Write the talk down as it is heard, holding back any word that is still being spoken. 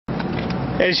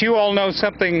As you all know,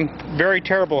 something very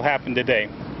terrible happened today.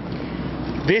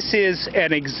 This is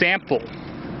an example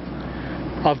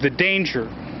of the danger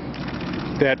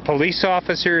that police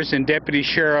officers and deputy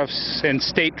sheriffs and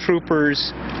state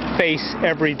troopers face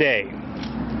every day.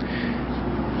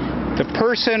 The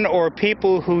person or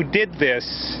people who did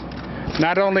this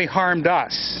not only harmed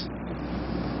us,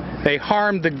 they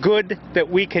harmed the good that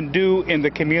we can do in the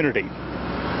community.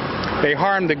 They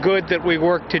harmed the good that we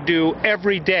work to do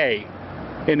every day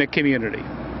in the community.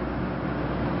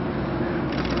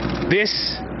 This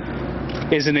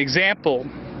is an example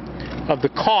of the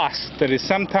cost that is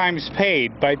sometimes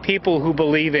paid by people who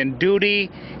believe in duty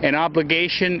and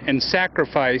obligation and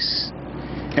sacrifice,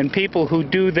 and people who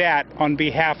do that on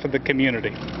behalf of the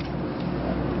community.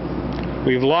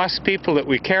 We've lost people that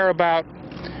we care about.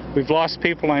 We've lost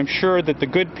people I'm sure that the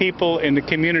good people in the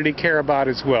community care about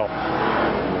as well.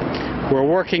 We're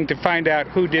working to find out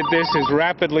who did this as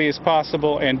rapidly as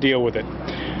possible and deal with it.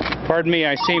 Pardon me,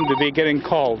 I seem to be getting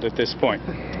called at this point.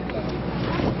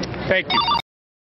 Thank you.